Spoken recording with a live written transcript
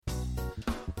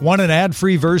Want an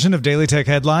ad-free version of Daily Tech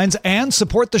Headlines and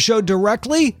support the show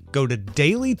directly? Go to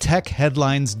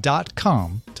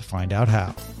dailytechheadlines.com to find out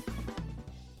how.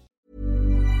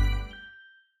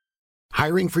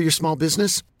 Hiring for your small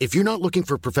business? If you're not looking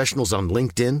for professionals on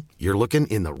LinkedIn, you're looking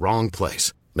in the wrong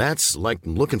place. That's like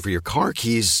looking for your car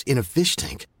keys in a fish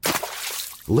tank.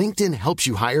 LinkedIn helps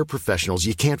you hire professionals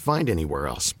you can't find anywhere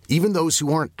else, even those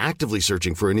who aren't actively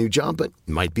searching for a new job but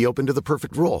might be open to the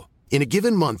perfect role. In a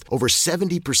given month, over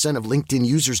 70% of LinkedIn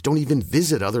users don't even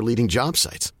visit other leading job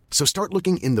sites. So start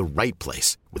looking in the right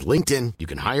place. With LinkedIn, you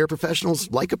can hire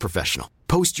professionals like a professional.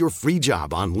 Post your free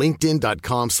job on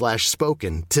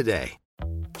linkedin.com/spoken today.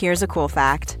 Here's a cool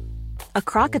fact. A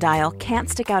crocodile can't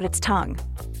stick out its tongue.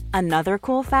 Another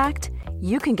cool fact,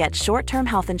 you can get short-term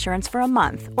health insurance for a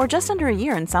month or just under a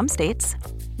year in some states.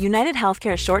 United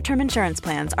Healthcare short-term insurance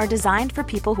plans are designed for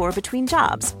people who are between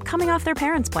jobs, coming off their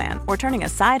parents' plan, or turning a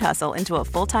side hustle into a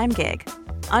full-time gig.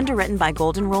 Underwritten by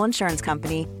Golden Rule Insurance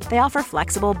Company, they offer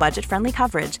flexible, budget-friendly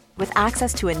coverage with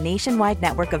access to a nationwide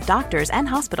network of doctors and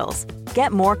hospitals.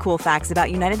 Get more cool facts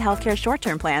about United Healthcare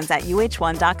short-term plans at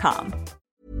uh1.com.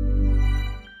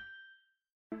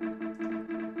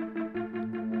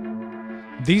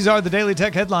 These are the Daily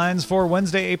Tech Headlines for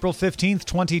Wednesday, April 15th,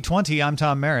 2020. I'm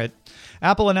Tom Merritt.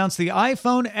 Apple announced the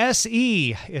iPhone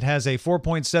SE. It has a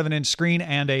 4.7-inch screen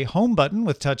and a home button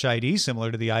with Touch ID,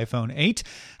 similar to the iPhone 8.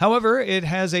 However, it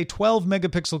has a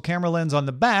 12-megapixel camera lens on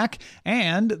the back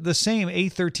and the same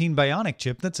A13 Bionic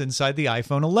chip that's inside the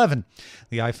iPhone 11.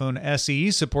 The iPhone SE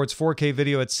supports 4K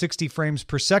video at 60 frames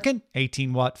per second,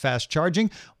 18-watt fast charging,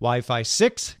 Wi-Fi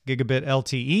 6, gigabit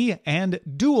LTE, and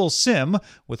dual SIM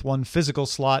with one physical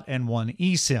slot and one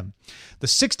eSIM. The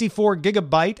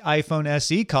 64-gigabyte iPhone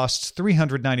SE costs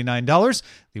 $399,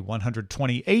 the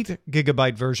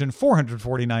 128-gigabyte version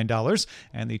 $449,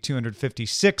 and the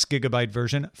 256-gigabyte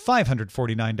version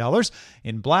 $549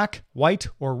 in black, white,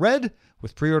 or red,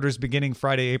 with pre-orders beginning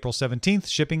Friday, April 17th,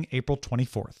 shipping April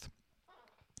 24th.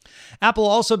 Apple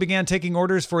also began taking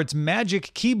orders for its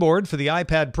Magic Keyboard for the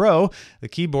iPad Pro. The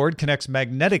keyboard connects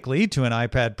magnetically to an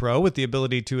iPad Pro with the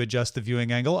ability to adjust the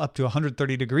viewing angle up to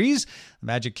 130 degrees. The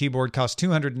Magic Keyboard costs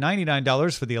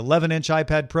 $299 for the 11-inch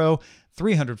iPad Pro,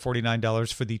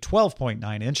 $349 for the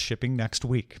 12.9-inch, shipping next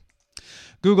week.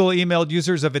 Google emailed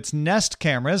users of its Nest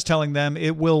cameras telling them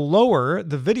it will lower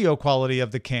the video quality of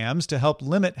the cams to help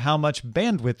limit how much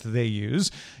bandwidth they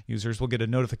use. Users will get a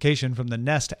notification from the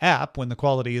Nest app when the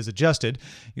quality is adjusted.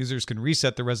 Users can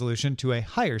reset the resolution to a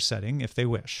higher setting if they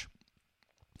wish.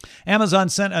 Amazon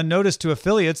sent a notice to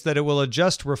affiliates that it will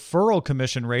adjust referral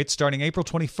commission rates starting April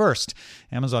 21st.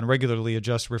 Amazon regularly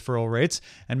adjusts referral rates,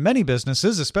 and many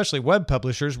businesses, especially web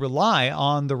publishers, rely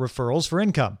on the referrals for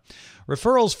income.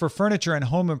 Referrals for furniture and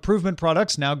home improvement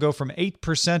products now go from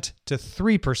 8% to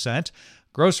 3%.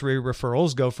 Grocery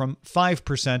referrals go from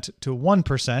 5% to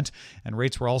 1%, and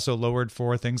rates were also lowered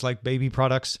for things like baby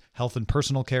products, health and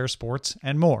personal care, sports,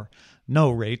 and more.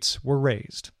 No rates were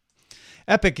raised.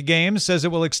 Epic Games says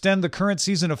it will extend the current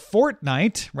season of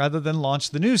Fortnite rather than launch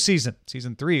the new season.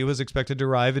 Season 3 was expected to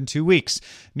arrive in 2 weeks.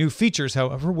 New features,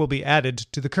 however, will be added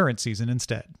to the current season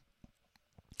instead.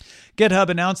 GitHub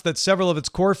announced that several of its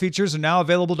core features are now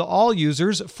available to all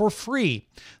users for free.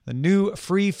 The new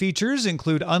free features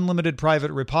include unlimited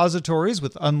private repositories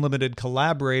with unlimited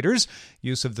collaborators,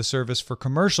 use of the service for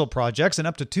commercial projects, and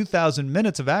up to 2,000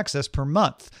 minutes of access per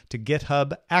month to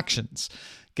GitHub Actions.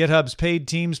 GitHub's paid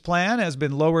teams plan has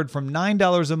been lowered from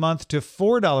 $9 a month to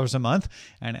 $4 a month,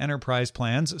 and enterprise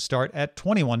plans start at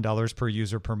 $21 per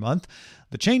user per month.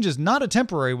 The change is not a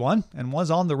temporary one and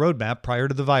was on the roadmap prior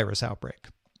to the virus outbreak.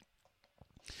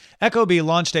 Ecobee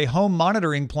launched a home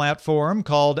monitoring platform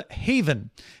called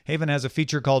Haven. Haven has a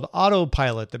feature called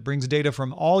Autopilot that brings data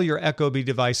from all your Ecobee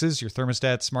devices, your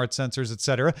thermostats, smart sensors,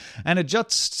 etc., and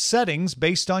adjusts settings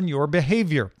based on your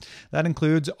behavior. That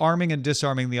includes arming and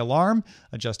disarming the alarm,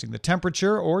 adjusting the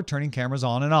temperature, or turning cameras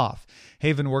on and off.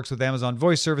 Haven works with Amazon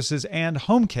Voice Services and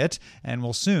HomeKit and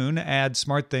will soon add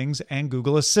SmartThings and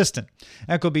Google Assistant.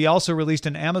 Ecobee also released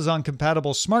an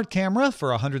Amazon-compatible smart camera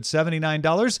for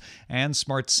 $179 and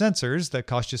smart sensors that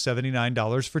cost you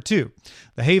 $79 for two.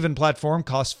 The Haven platform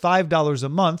costs $5 a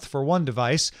month for one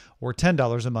device or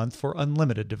 $10 a month for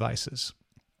unlimited devices.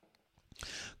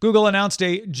 Google announced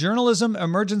a Journalism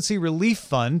Emergency Relief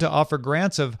Fund to offer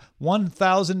grants of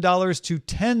 $1,000 to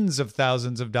tens of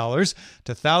thousands of dollars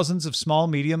to thousands of small,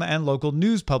 medium, and local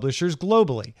news publishers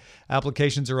globally.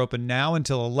 Applications are open now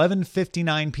until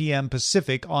 11:59 p.m.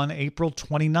 Pacific on April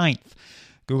 29th.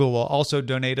 Google will also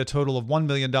donate a total of $1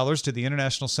 million to the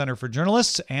International Center for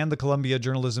Journalists and the Columbia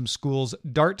Journalism School's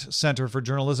DART Center for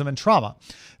Journalism and Trauma.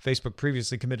 Facebook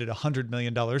previously committed $100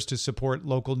 million to support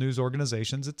local news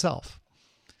organizations itself.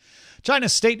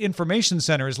 China's State Information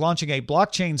Center is launching a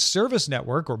blockchain service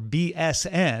network, or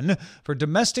BSN, for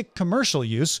domestic commercial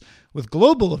use, with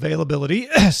global availability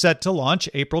set to launch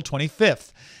April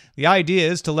 25th. The idea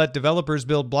is to let developers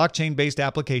build blockchain-based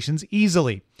applications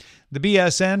easily. The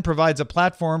BSN provides a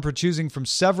platform for choosing from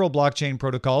several blockchain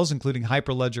protocols, including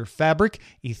Hyperledger Fabric,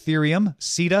 Ethereum,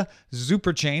 SETA,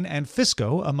 Superchain, and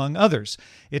Fisco, among others.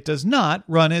 It does not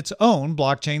run its own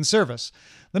blockchain service.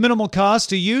 The minimal cost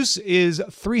to use is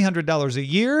 $300 a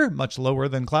year, much lower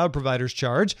than cloud providers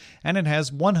charge, and it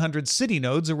has 100 city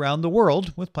nodes around the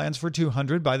world, with plans for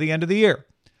 200 by the end of the year.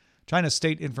 China's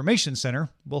State Information Center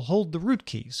will hold the root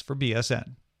keys for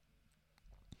BSN.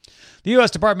 The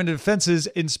U.S. Department of Defense's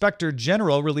Inspector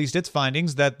General released its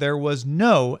findings that there was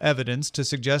no evidence to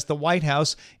suggest the White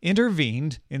House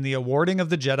intervened in the awarding of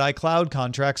the Jedi Cloud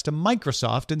contracts to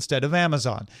Microsoft instead of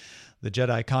Amazon. The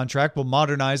Jedi contract will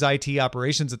modernize IT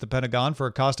operations at the Pentagon for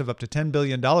a cost of up to $10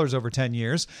 billion over 10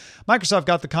 years. Microsoft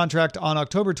got the contract on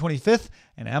October 25th,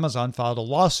 and Amazon filed a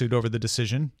lawsuit over the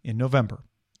decision in November.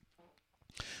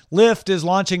 Lyft is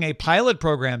launching a pilot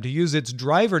program to use its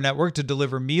driver network to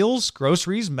deliver meals,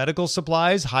 groceries, medical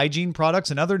supplies, hygiene products,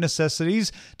 and other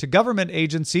necessities to government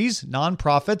agencies,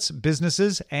 nonprofits,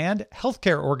 businesses, and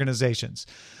healthcare organizations.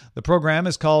 The program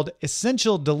is called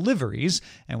Essential Deliveries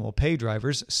and will pay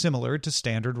drivers similar to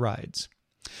standard rides.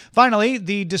 Finally,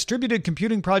 the distributed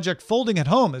computing project Folding at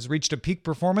Home has reached a peak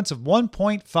performance of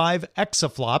 1.5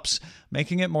 exaflops,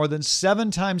 making it more than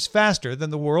 7 times faster than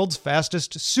the world's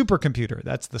fastest supercomputer.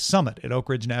 That's the Summit at Oak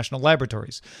Ridge National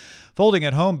Laboratories. Folding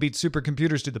at Home beat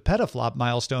supercomputers to the petaflop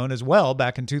milestone as well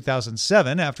back in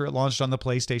 2007 after it launched on the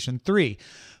PlayStation 3.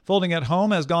 Folding at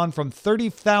Home has gone from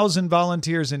 30,000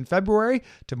 volunteers in February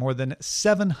to more than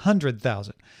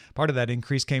 700,000. Part of that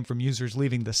increase came from users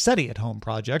leaving the SETI at Home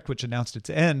project, which announced its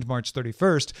end March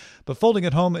 31st. But Folding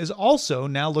at Home is also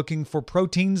now looking for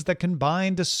proteins that can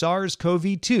bind to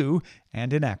SARS-CoV-2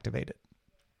 and inactivate it.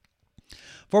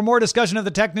 For more discussion of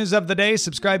the tech news of the day,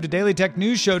 subscribe to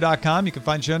dailytechnewsshow.com. You can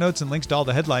find show notes and links to all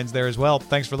the headlines there as well.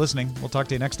 Thanks for listening. We'll talk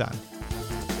to you next time.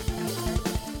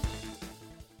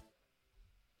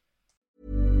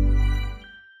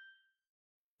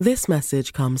 This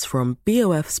message comes from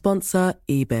BOF sponsor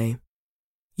eBay.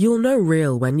 You'll know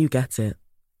real when you get it.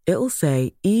 It'll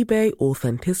say eBay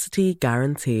Authenticity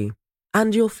Guarantee.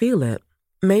 And you'll feel it.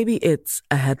 Maybe it's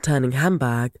a head-turning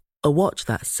handbag, a watch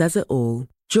that says it all,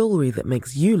 jewelry that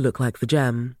makes you look like the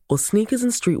gem, or sneakers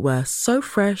and streetwear so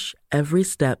fresh every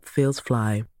step feels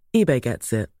fly. eBay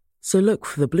gets it. So look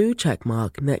for the blue check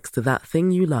mark next to that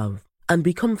thing you love. And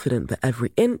be confident that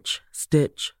every inch,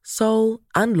 stitch, sole,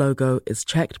 and logo is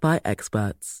checked by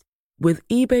experts. With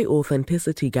eBay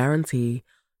Authenticity Guarantee,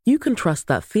 you can trust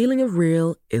that feeling of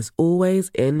real is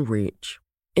always in reach.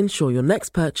 Ensure your next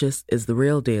purchase is the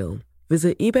real deal.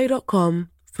 Visit eBay.com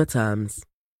for terms.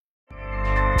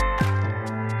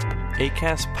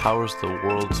 Acast powers the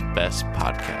world's best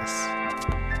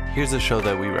podcasts. Here's a show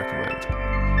that we recommend.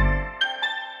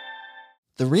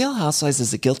 The Real Housewives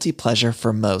is a guilty pleasure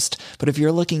for most, but if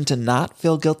you're looking to not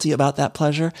feel guilty about that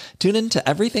pleasure, tune in to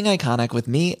Everything Iconic with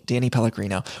me, Danny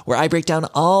Pellegrino, where I break down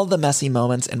all the messy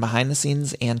moments and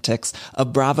behind-the-scenes antics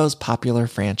of Bravo's popular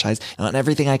franchise. And on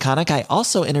Everything Iconic, I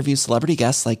also interview celebrity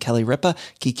guests like Kelly Ripa,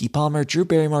 Keke Palmer, Drew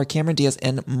Barrymore, Cameron Diaz,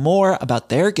 and more about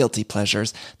their guilty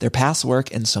pleasures, their past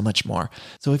work, and so much more.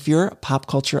 So if you're pop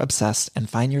culture obsessed and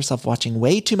find yourself watching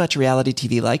way too much reality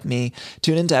TV like me,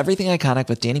 tune in to Everything Iconic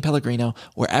with Danny Pellegrino,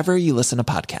 wherever you listen to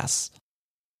podcasts.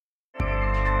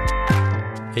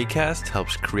 Acast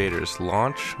helps creators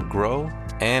launch, grow,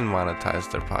 and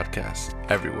monetize their podcasts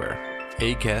everywhere.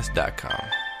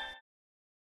 Acast.com.